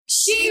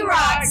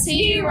rocks,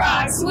 he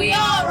rocks, we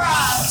all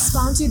rock.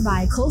 Sponsored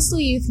by Coastal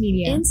Youth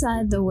Media.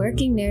 Inside the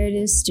Working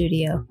Narrative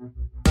Studio.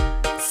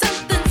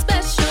 Something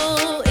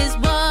special is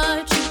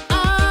what you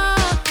are.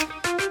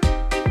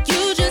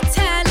 Use your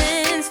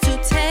talents to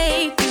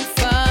take you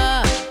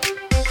far.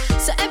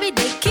 So every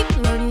day keep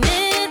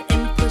learning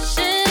and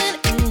pushing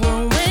and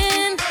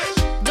growing.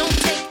 Don't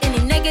take any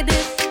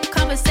negative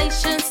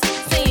conversations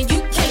saying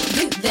you can't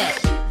do that.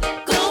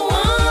 Go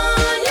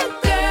on, your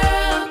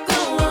girl, go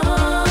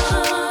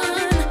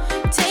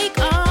on. Take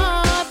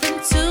off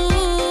into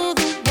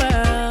the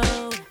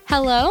world.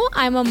 Hello,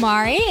 I'm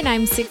Amari and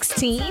I'm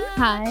 16.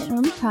 Hi,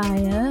 I'm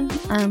Kaya.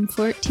 I'm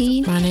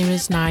 14. My name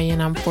is Naya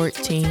and I'm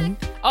 14.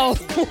 Oh,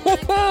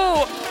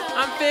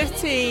 I'm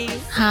 15.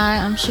 Hi,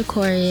 I'm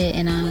Shakoria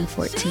and I'm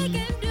 14.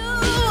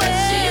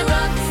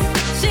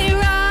 She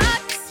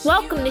rocks.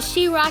 Welcome to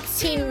She Rocks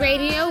Teen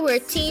Radio, where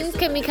teens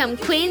can become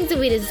queens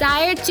we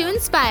desire to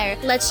inspire.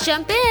 Let's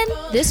jump in.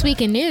 This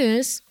week in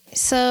news.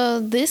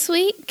 So this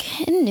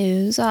week in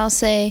news, I'll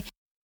say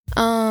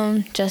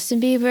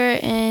Justin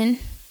Bieber and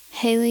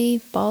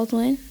Hailey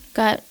Baldwin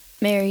got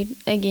married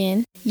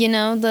again. You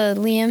know, the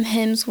Liam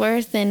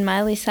Hemsworth and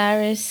Miley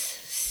Cyrus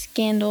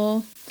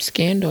scandal.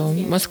 Scandal?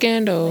 What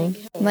scandal?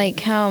 Like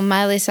how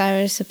Miley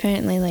Cyrus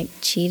apparently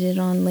cheated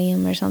on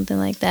Liam or something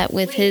like that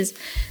with his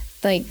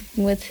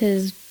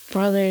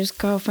brother's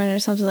girlfriend or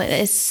something like that.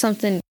 It's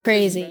something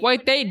crazy.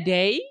 Wait, they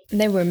date?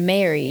 They were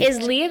married. Is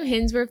Liam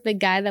Hemsworth the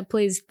guy that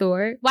plays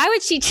Thor? Why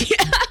would she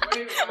cheat?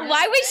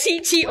 Why would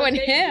she cheat on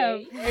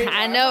him?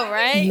 I know,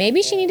 right?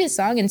 Maybe she needed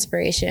song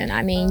inspiration.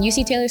 I mean, you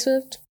see Taylor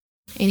Swift?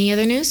 Any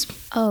other news?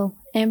 Oh,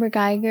 Amber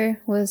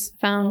Geiger was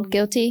found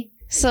guilty.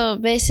 So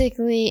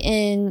basically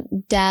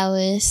in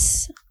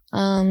Dallas,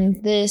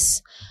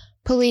 this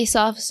police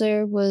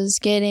officer was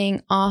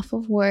getting off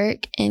of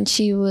work and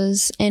she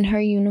was in her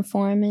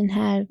uniform and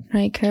had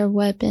her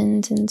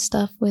weapons and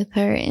stuff with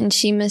her, and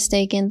she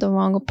mistaken the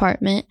wrong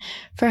apartment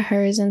for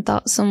hers and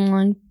thought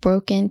someone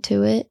broke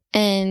into it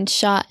and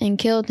shot and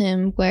killed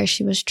him where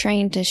she was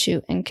trained to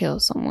shoot and kill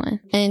someone.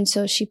 And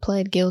so she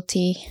pled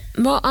guilty.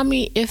 Well, I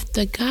mean, if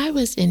the guy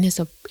was in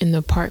the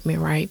apartment,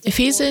 right? If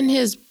he's in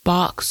his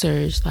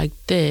boxers like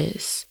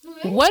this,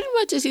 what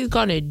much is he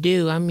gonna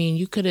do? I mean,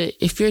 you could have,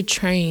 if you're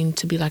trained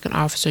to be like an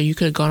officer, you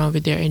could have gone over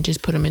there and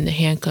just put him in the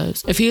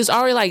handcuffs. If he was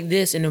already like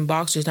this and in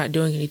boxers not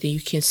doing anything, you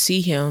can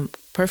see him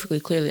perfectly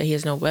clearly that he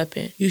has no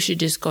weapon. You should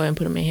just go ahead and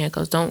put him in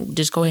handcuffs. Don't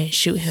just go ahead and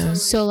shoot him.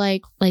 So what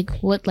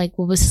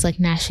was his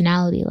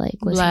nationality like?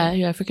 Black,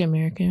 African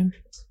American.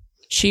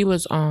 She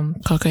was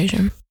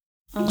Caucasian.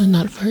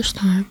 Not the first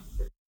time.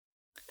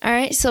 All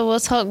right, so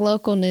we'll talk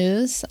local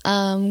news.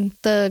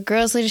 The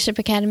Girls Leadership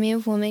Academy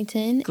of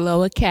Wilmington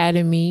Glow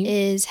Academy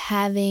is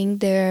having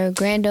their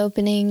grand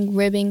opening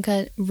ribbon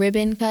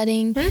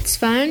cutting. That's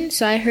fun.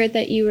 So I heard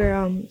that you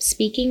were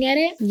speaking at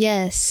it.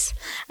 Yes,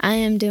 I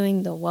am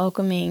doing the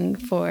welcoming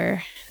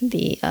for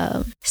the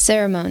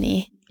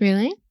ceremony.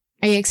 Really?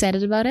 Are you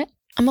excited about it?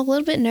 I'm a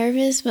little bit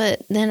nervous,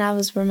 but then I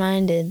was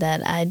reminded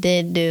that I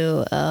did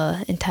do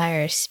an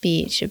entire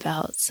speech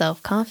about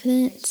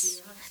self-confidence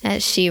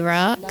at She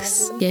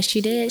Rocks. Yes,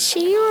 you did.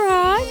 She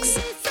rocks.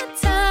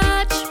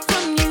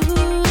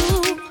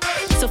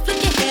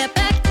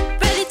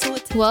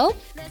 Well,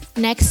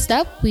 next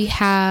up we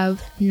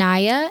have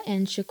Naya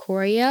and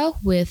Shakoria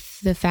with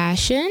the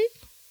fashion.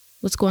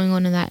 What's going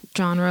on in that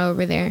genre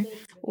over there?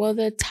 Well,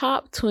 the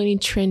top 20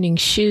 trending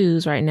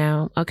shoes right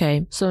now.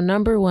 Okay, so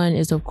number 1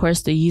 is, of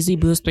course, the Yeezy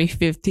Boost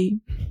 350.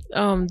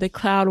 The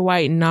cloud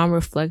white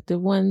non-reflective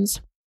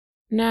ones.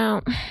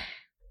 Now,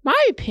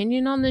 my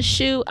opinion on the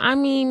shoe, I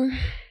mean,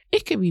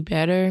 it could be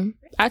better.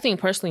 I think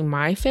personally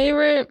my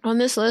favorite on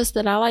this list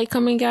that I like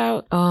coming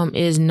out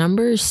is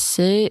number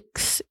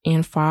 6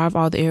 and 5,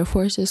 all the Air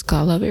Forces, because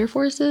I love Air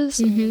Forces.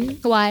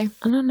 Mm-hmm. Why?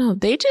 I don't know.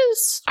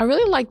 I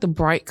really like the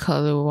bright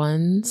color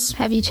ones.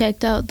 Have you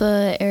checked out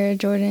the Air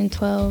Jordan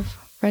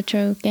 12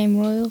 Retro Game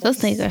Royals? Those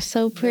things are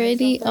so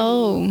pretty.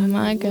 Oh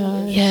my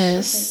God.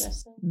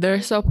 Yes.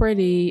 They're so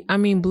pretty. I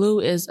mean, blue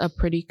is a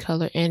pretty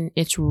color and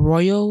it's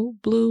royal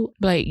blue.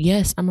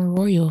 Yes, I'm a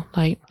royal.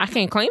 I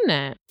can't claim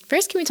that.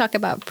 First, can we talk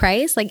about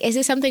price? Is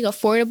it something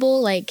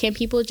affordable? Can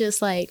people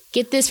just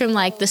get this from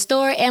the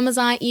store,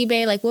 Amazon,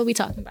 eBay? What are we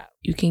talking about?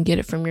 You can get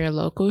it from your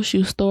local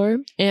shoe store.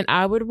 And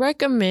I would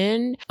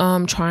recommend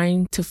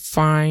trying to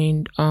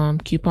find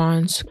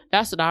coupons.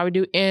 That's what I would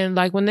do. And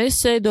when they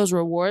say those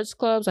rewards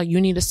clubs,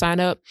 you need to sign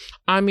up.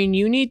 I mean,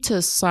 you need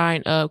to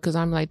sign up because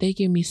I'm they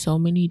give me so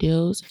many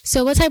deals.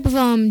 So what type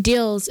of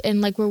deals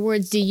and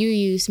rewards do you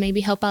use?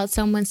 Maybe help out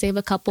someone, save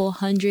a couple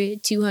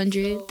 $100,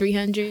 $200,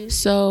 $300?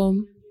 So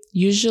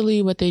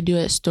usually what they do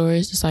at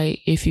stores is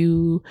if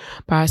you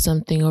buy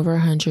something over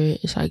 $100,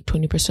 it's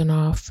 20%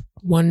 off.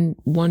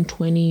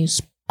 120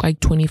 is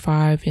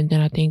 25, and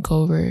then I think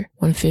over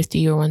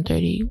 150 or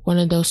 130, one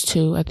of those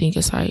two, I think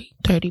it's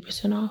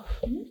 30% off.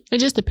 It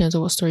just depends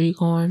on what store you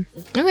go on.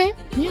 Okay,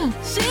 yeah.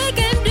 She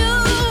can do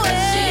it.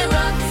 She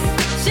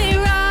rocks. She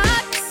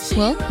rocks.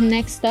 Well,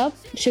 next up,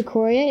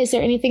 Shakoria, is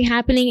there anything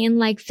happening in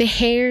like the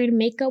hair and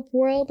makeup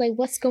world? Like,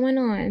 what's going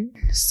on?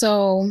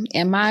 So,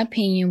 in my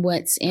opinion,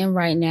 what's in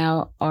right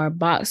now are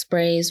box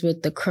braids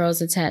with the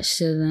curls attached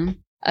to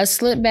them, a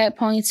slip back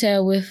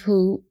ponytail with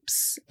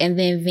hoops, and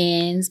then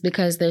Vans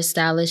because they're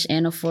stylish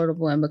and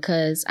affordable. And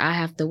because I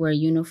have to wear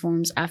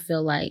uniforms, I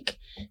feel like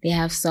they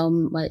have so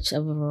much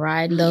of a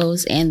variety of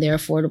those, and they're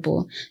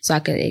affordable, so I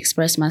could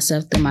express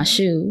myself through my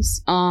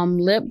shoes.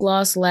 Lip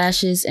gloss,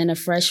 lashes, and a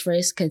fresh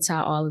face could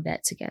tie all of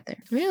that together.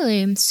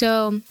 Really?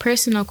 So,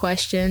 personal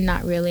question,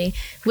 not really.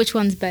 Which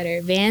one's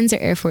better, Vans or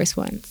Air Force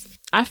Ones?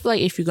 I feel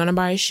like if you're going to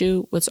buy a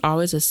shoe, what's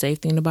always a safe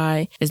thing to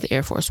buy is the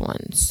Air Force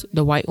Ones.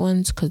 The white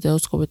ones, because they'll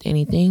go with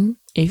anything.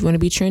 If you want to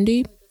be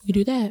trendy, you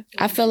do that.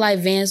 I feel like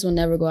Vans will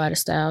never go out of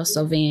style,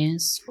 so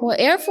Vans. Well,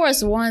 Air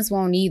Force Ones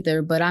won't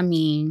either, but I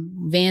mean,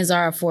 Vans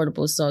are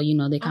affordable, so, you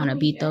know, they kind of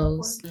beat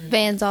those.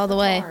 Vans all the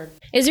way.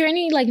 Is there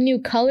any like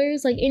new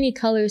colors, like any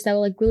colors that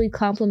will like really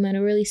complement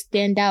or really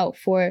stand out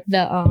for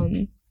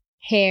the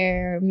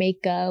hair,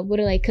 makeup? What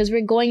are like, because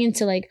we're going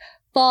into like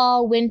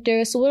fall,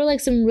 winter, so what are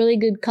like some really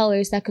good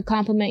colors that could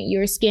complement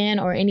your skin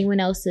or anyone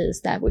else's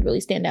that would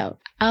really stand out?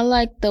 I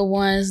like the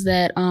ones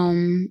that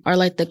are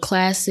like the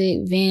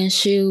classic Vans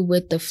shoe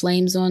with the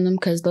flames on them,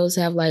 because those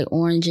have like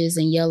oranges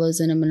and yellows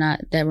in them, and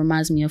that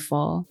reminds me of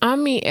fall. I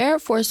mean, Air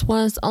Force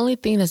Ones, the only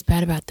thing that's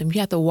bad about them,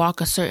 you have to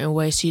walk a certain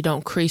way so you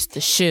don't crease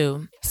the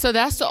shoe. So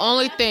that's the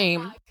only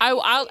thing.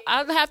 I'll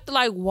have to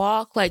like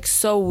walk like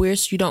so weird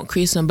so you don't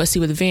crease them. But see,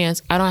 with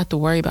Vans, I don't have to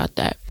worry about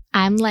that.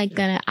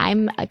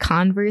 I'm a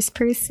Converse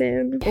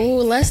person.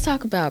 Ooh, let's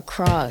talk about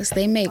Crocs.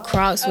 They make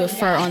Crocs with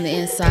fur on the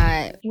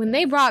inside. When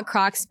they brought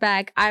Crocs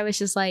back, I was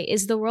just like,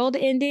 is the world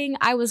ending?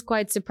 I was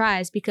quite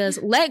surprised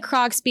because let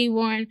Crocs be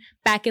worn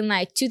back in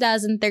like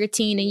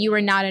 2013 and you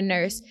were not a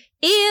nurse.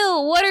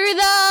 Ew, what are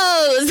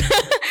those?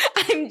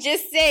 I'm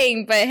just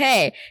saying, but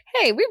hey,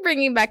 we're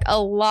bringing back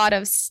a lot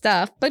of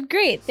stuff. But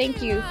great,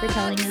 thank you for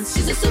telling us.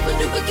 She's a super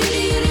duper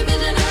cutie,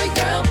 visionary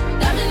girl.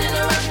 Diamond in the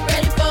rough,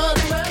 ready for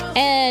the world.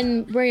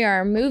 And we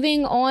are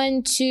moving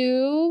on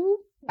to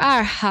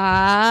our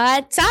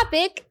hot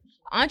topic,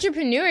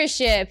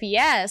 entrepreneurship.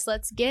 Yes,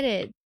 let's get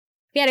it.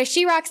 We had a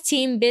She Rocks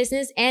Team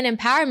Business and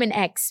Empowerment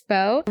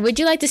Expo. Would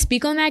you like to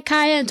speak on that,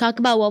 Kaya, and talk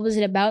about what was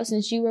it about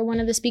since you were one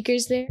of the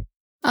speakers there?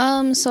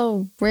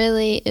 So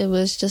really it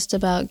was just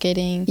about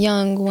getting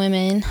young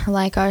women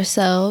like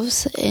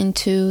ourselves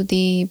into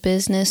the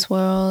business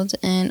world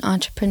and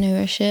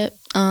entrepreneurship.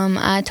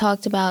 I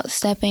talked about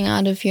stepping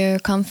out of your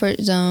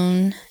comfort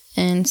zone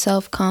and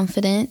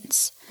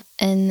self-confidence.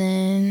 And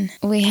then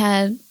we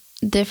had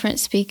different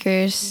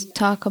speakers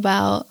talk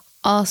about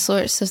all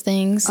sorts of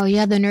things. Oh,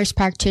 yeah, the nurse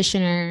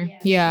practitioner.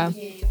 Yeah.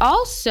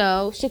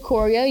 Also,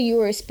 Shakoria, you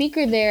were a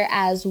speaker there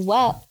as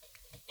well.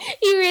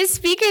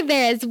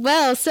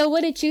 So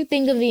what did you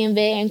think of the event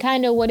and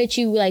kind of what did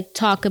you like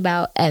talk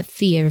about at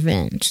the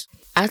event?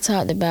 I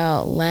talked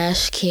about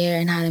lash care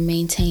and how to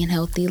maintain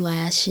healthy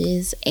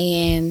lashes.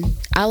 And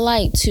I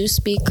like two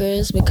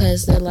speakers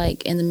because they're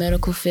like in the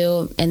medical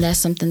field, and that's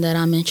something that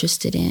I'm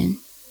interested in.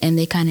 And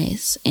they kind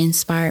of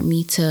inspired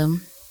me to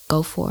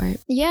go for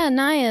it. Yeah,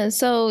 Naya,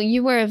 so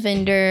you were a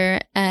vendor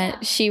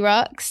at She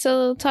Rocks,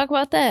 so talk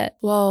about that.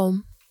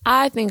 Well,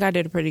 I think I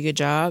did a pretty good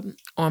job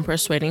on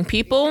persuading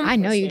people. I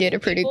know you did a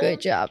pretty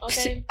good job.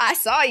 Okay. I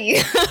saw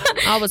you.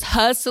 I was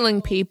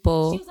hustling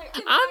people.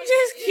 I'm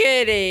just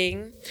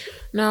kidding.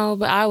 No,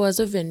 but I was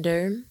a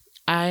vendor.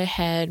 I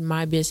had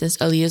my business,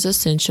 Aaliyah's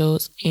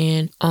Essentials,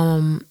 and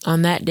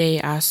on that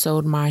day, I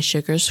sold my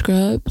sugar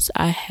scrubs.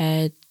 I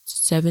had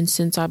 7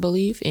 cents, I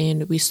believe,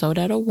 and we sold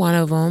out of one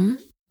of them.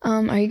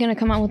 Are you going to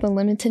come out with a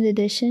limited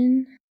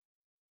edition?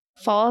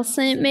 Fall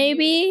scent,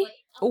 maybe?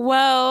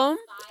 Well,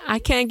 I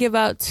can't give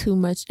out too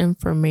much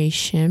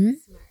information.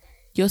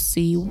 You'll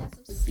see.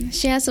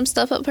 She has some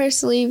stuff up her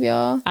sleeve,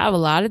 y'all. I have a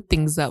lot of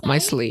things up my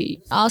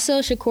sleeve.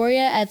 Also,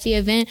 Shakoria, at the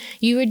event,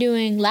 you were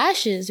doing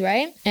lashes,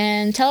 right?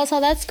 And tell us how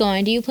that's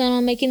going. Do you plan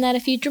on making that a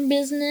future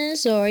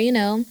business or,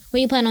 what do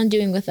you plan on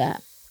doing with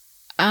that?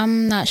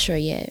 I'm not sure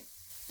yet.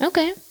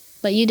 Okay.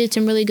 But you did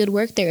some really good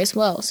work there as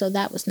well, so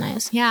that was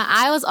nice. Yeah,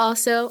 I was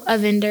also a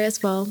vendor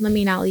as well. Let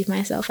me not leave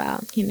myself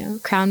out.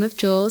 Crown with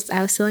Jewels.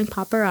 I was selling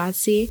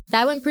paparazzi.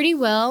 That went pretty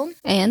well.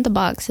 And the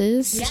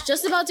boxes. I was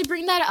just about to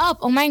bring that up.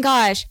 Oh my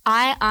gosh.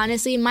 I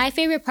honestly, my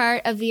favorite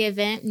part of the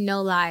event,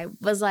 no lie,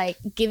 was like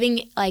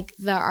giving like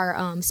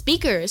our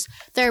speakers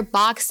their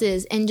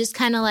boxes and just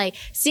kind of like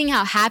seeing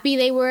how happy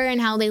they were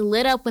and how they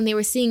lit up when they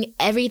were seeing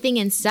everything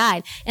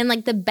inside. And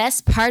like the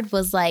best part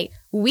was like,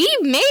 we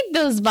made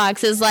those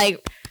boxes.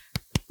 Like,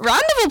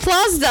 round of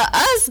applause to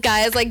us,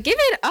 guys. Like, give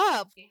it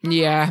up.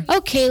 Yeah.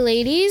 Okay,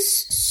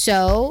 ladies.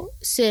 So,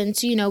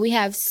 since, we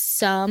have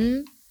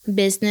some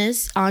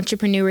business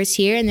entrepreneurs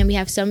here and then we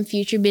have some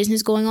future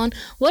business going on,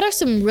 what are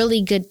some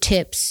really good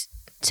tips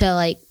to,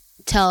 like,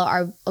 tell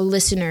our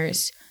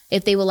listeners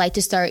if they would like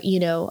to start,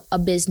 a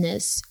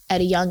business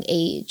at a young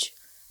age?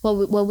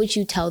 What would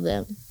you tell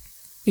them?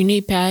 You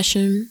need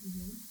passion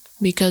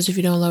because if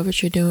you don't love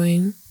what you're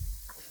doing,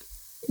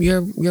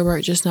 your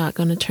work just not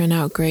going to turn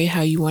out great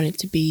how you want it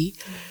to be.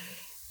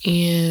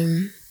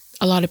 And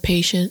a lot of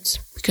patience,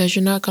 because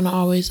you're not going to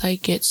always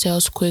like get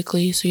sales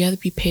quickly. So you have to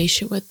be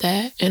patient with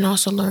that, and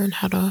also learn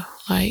how to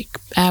like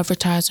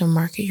advertise and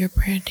market your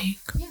branding.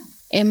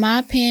 In my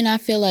opinion, I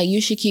feel like you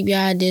should keep your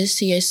ideas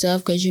to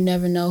yourself, because you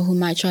never know who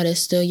might try to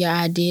steal your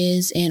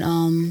ideas,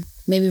 and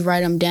maybe write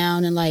them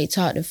down and like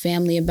talk to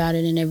family about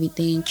it and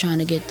everything, trying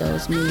to get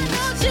those moves.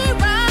 She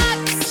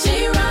rocks,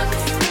 she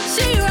rocks,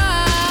 she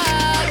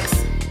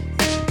rocks.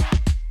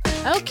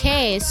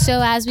 Okay,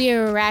 so as we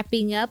are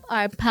wrapping up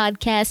our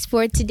podcast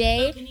for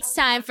today, it's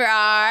time for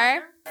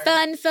our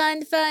fun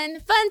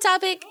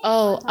topic.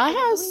 Oh,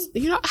 I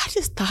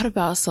just thought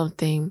about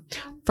something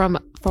from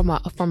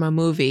a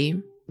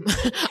movie.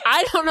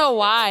 I don't know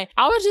why.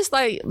 I was just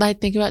like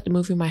thinking about the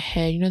movie in my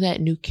head. You know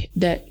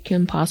that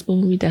Kim Possible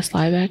movie that's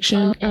live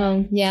action?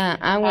 Yeah,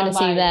 I want to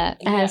see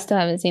that. I still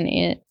haven't seen it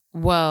yet.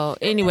 Well,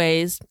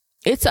 anyways,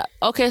 it's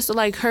okay. So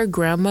like her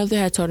grandmother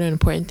had told her an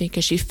important thing,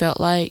 because she felt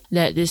like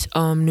that this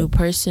new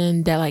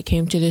person that like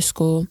came to this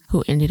school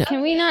who ended up.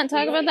 Can we not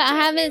talk about that? I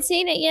haven't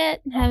seen it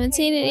yet.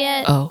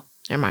 Oh,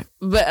 never mind.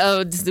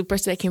 But this new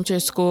person that came to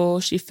her school,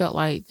 she felt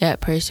like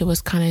that person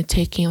was kind of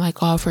taking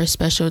like all of her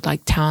special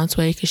like talents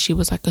away, because she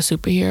was like a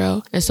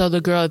superhero. And so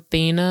the girl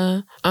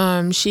Athena,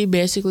 she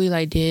basically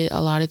like did a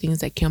lot of things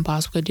that Kim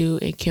Possible could do,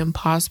 and Kim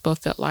Possible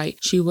felt like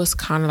she was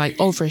kind of like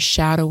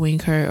overshadowing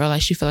her, or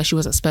like she felt like she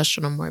wasn't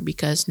special no more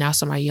because now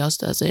somebody else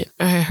does it.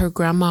 And her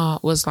grandma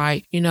was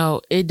like, you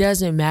know, it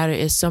doesn't matter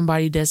if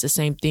somebody does the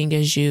same thing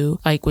as you,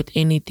 like with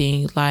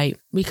anything, like,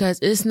 because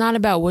it's not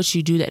about what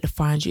you do that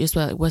defines you. It's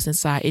about like what's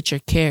inside. It's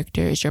your character.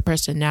 It's your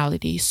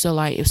personality. So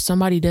like if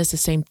somebody does the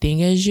same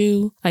thing as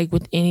you, like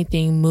with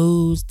anything,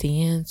 moves,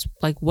 dance,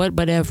 like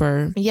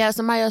whatever. Yeah,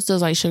 somebody else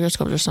does like sugar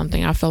sculpture or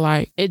something. I feel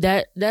like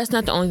that's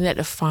not the only thing that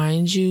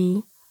defines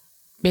you.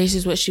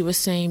 Basically what she was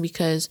saying,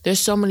 because there's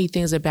so many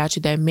things about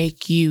you that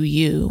make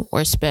you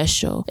or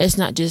special. It's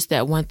not just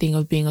that one thing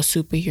of being a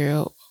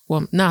superhero.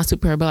 Well, not a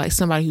superhero, but like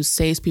somebody who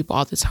saves people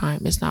all the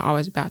time. It's not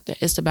always about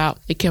that. It's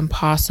about the Kim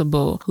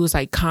Possible, who's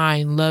like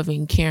kind,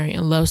 loving, caring,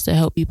 and loves to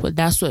help people.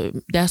 That's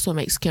what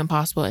makes Kim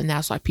Possible, and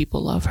that's why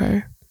people love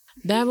her.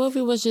 That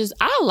movie was just,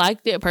 I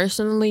liked it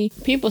personally.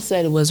 People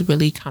said it was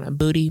really kind of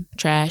booty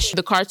trash.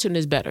 The cartoon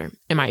is better,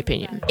 in my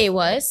opinion. It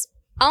was.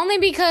 Only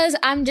because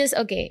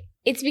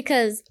it's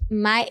because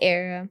my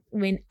era,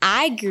 when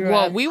I grew up.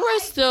 Well, we were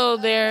still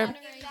there.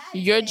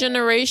 Your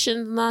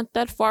generation's not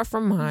that far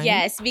from mine.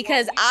 Yes,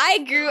 because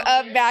I grew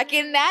up back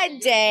in that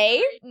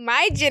day.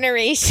 My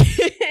generation,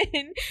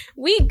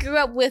 we grew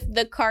up with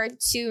the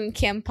cartoon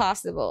Kim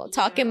Possible,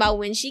 talking about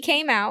when she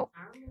came out.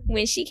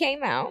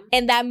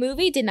 And that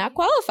movie did not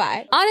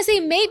qualify. Honestly,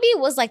 maybe it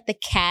was like the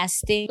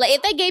casting. Like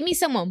if they gave me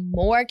someone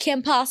more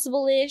Kim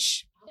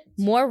Possible-ish,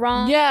 more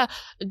wrong. Yeah,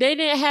 they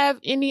didn't have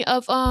any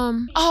of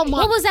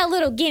what was that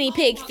little guinea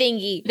pig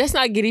thingy? That's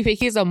not guinea pig.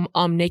 He's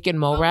a naked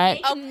mole rat.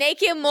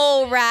 Naked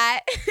mole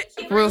rat.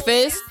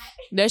 Rufus.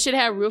 They should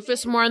have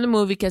Rufus more in the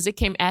movie, because it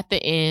came at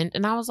the end,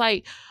 and I was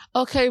like,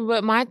 okay,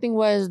 but my thing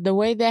was the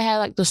way they had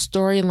like the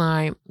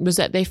storyline was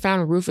that they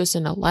found Rufus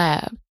in a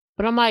lab,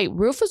 but I'm like,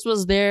 Rufus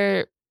was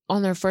there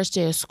on their first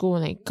day of school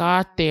when they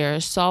got there,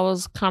 so I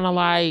was kind of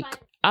like.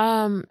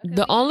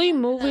 The only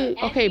movie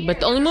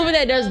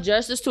that does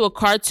justice to a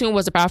cartoon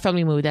was a Proud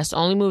Family movie. That's the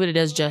only movie that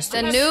does justice.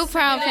 The new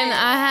Proud Family.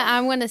 I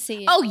want to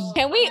see it. Oh,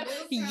 can we?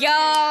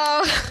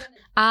 Yo.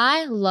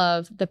 I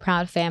loved the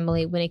Proud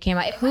Family when it came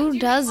out. Who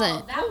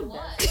doesn't?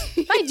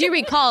 If I do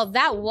recall,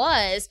 that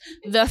was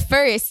the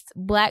first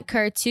black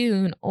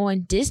cartoon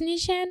on Disney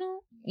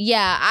Channel.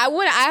 Yeah, I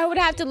would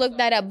have to look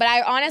that up, but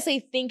I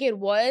honestly think it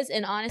was,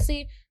 and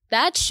honestly,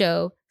 that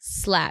show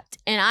slapped.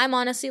 And I'm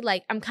honestly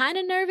like, I'm kind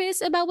of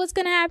nervous about what's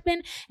gonna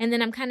happen, and then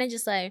I'm kind of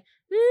just like,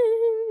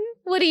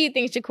 what do you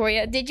think,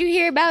 Shakoria? Did you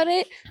hear about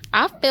it?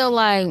 I feel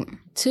like,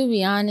 to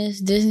be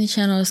honest, Disney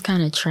Channel is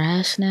kind of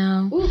trash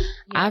now. Ooh, yeah.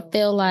 I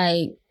feel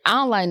like I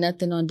don't like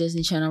nothing on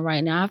Disney Channel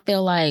right now. I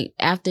feel like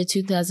after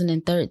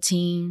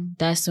 2013,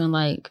 that's when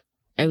like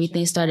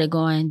everything started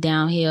going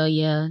downhill.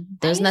 Yeah,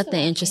 there's nothing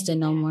interesting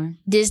no more.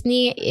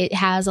 Disney, it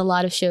has a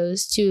lot of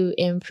shows to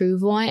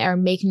improve on or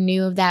make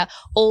new of that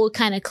old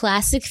kind of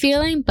classic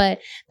feeling, but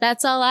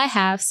that's all I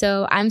have.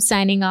 So I'm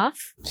signing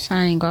off.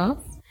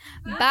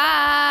 Bye.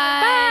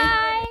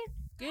 Bye.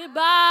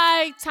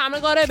 Goodbye. Time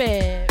to go to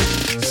bed.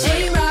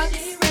 She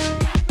rocks.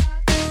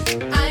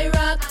 I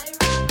rock.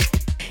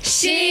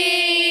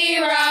 She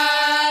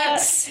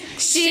rocks.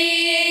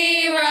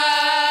 She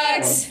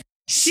rocks.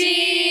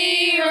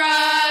 She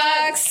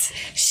rocks.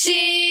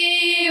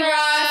 She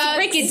rocks.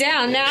 Break it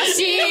down now.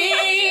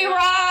 She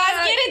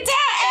rocks. Get it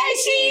down.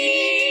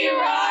 She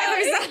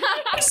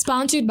rocks.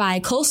 Sponsored by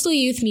Coastal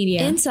Youth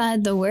Media.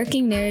 Inside the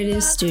Working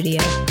Narrative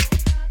Studio.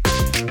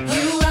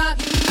 You